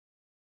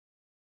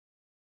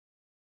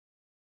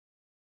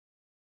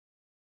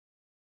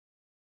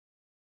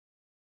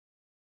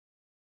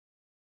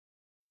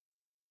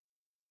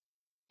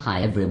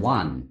Hi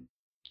everyone.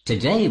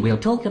 Today we'll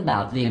talk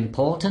about the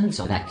importance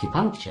of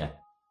acupuncture.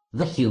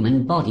 The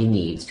human body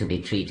needs to be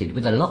treated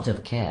with a lot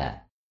of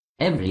care.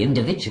 Every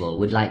individual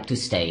would like to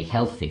stay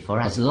healthy for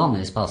as long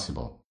as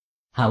possible.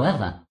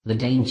 However, the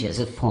dangers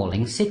of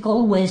falling sick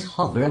always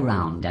hover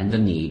around and the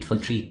need for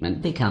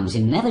treatment becomes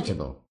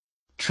inevitable.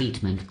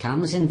 Treatment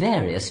comes in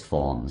various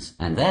forms,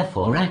 and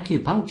therefore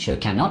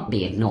acupuncture cannot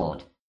be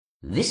ignored.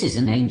 This is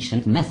an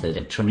ancient method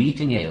of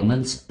treating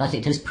ailments, but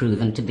it has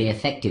proven to be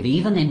effective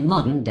even in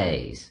modern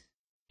days.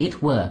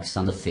 It works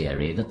on the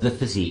theory that the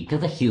physique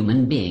of a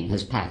human being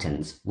has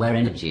patterns where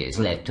energy is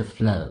led to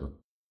flow.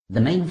 The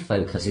main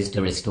focus is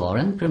to restore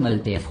and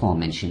promote the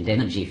aforementioned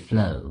energy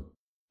flow.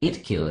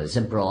 It cures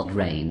a broad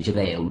range of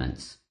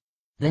ailments.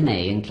 They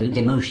may include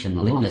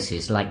emotional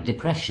illnesses like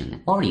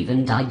depression or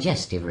even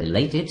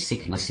digestive-related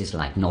sicknesses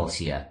like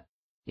nausea.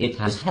 It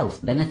has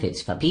health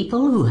benefits for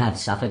people who have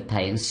suffered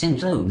pain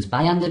syndromes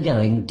by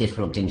undergoing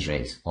different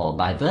injuries or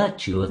by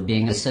virtue of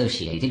being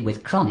associated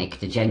with chronic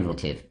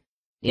degenerative.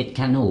 It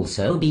can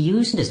also be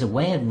used as a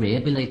way of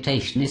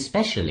rehabilitation,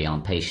 especially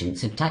on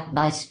patients attacked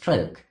by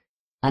stroke.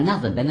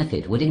 Another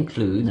benefit would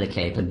include the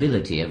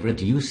capability of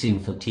reducing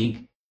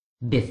fatigue.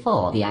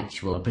 Before the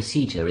actual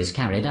procedure is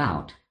carried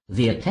out,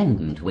 the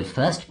attendant would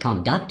first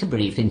conduct a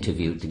brief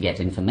interview to get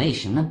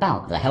information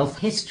about the health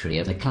history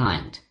of the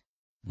client.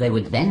 They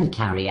would then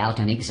carry out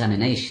an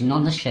examination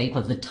on the shape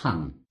of the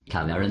tongue,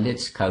 color and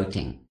its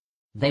coating.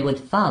 They would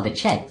further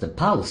check the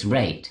pulse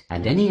rate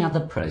and any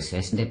other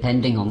process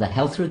depending on the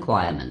health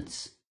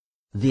requirements.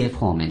 The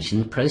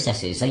aforementioned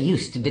processes are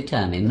used to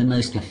determine the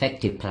most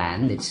effective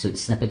plan that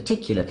suits the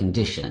particular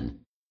condition.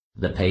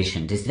 The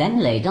patient is then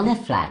laid on a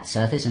flat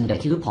surface and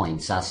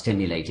acupoints are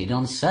stimulated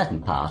on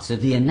certain parts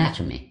of the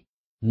anatomy.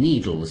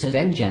 Needles are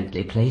then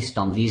gently placed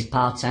on these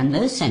parts and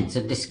no sense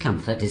of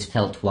discomfort is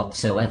felt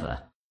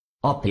whatsoever.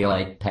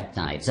 Opioid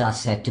peptides are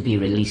said to be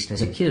released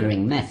as a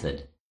curing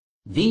method.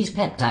 These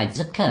peptides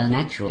occur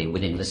naturally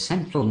within the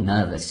central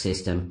nervous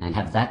system and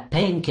have that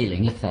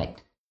pain-killing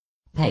effect.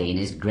 Pain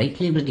is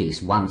greatly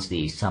reduced once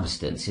these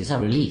substances are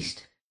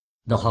released.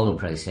 The whole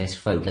process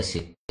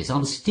focuses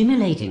on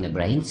stimulating the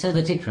brain so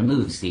that it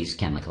removes these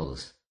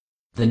chemicals.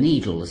 The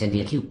needles in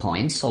the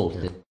acupoints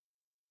alter the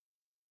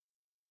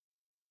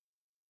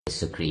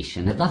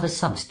secretion of other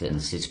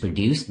substances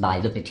produced by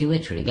the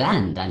pituitary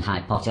gland and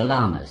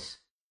hypothalamus.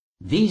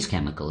 These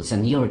chemicals are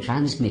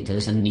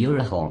neurotransmitters and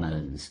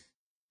neurohormones.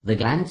 The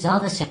glands are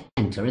the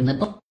center in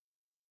the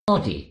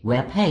body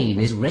where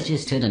pain is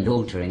registered, and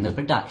altering the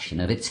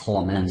production of its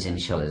hormones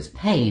ensures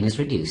pain is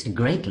reduced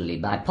greatly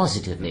by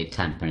positively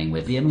tampering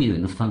with the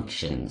immune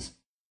functions.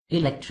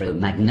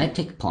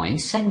 Electromagnetic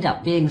points end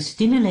up being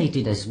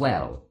stimulated as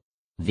well.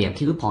 The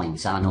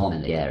acupoints are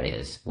normally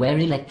areas where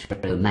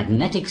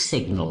electromagnetic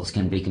signals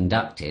can be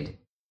conducted.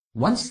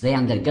 Once they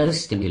undergo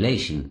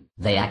stimulation,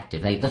 they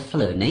activate the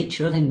flow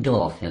nature of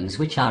endorphins,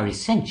 which are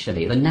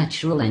essentially the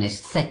natural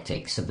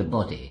anesthetics of the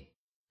body.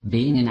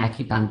 Being an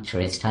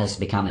acupuncturist has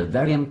become a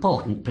very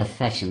important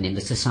profession in the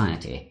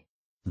society.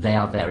 They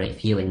are very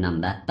few in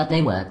number, but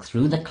they work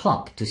through the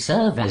clock to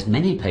serve as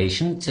many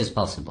patients as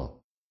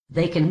possible.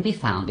 They can be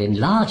found in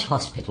large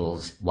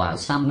hospitals, while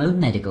some own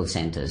medical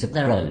centers of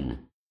their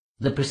own.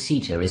 The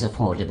procedure is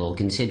affordable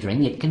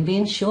considering it can be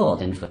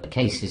insured, and for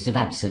cases of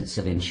absence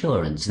of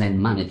insurance then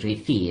monetary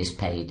fee is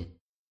paid.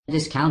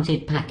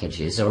 Discounted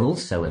packages are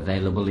also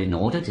available in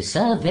order to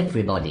serve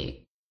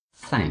everybody.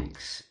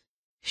 Thanks.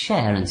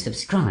 Share and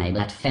subscribe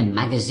at Fem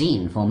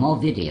Magazine for more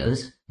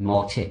videos,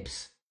 more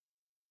tips.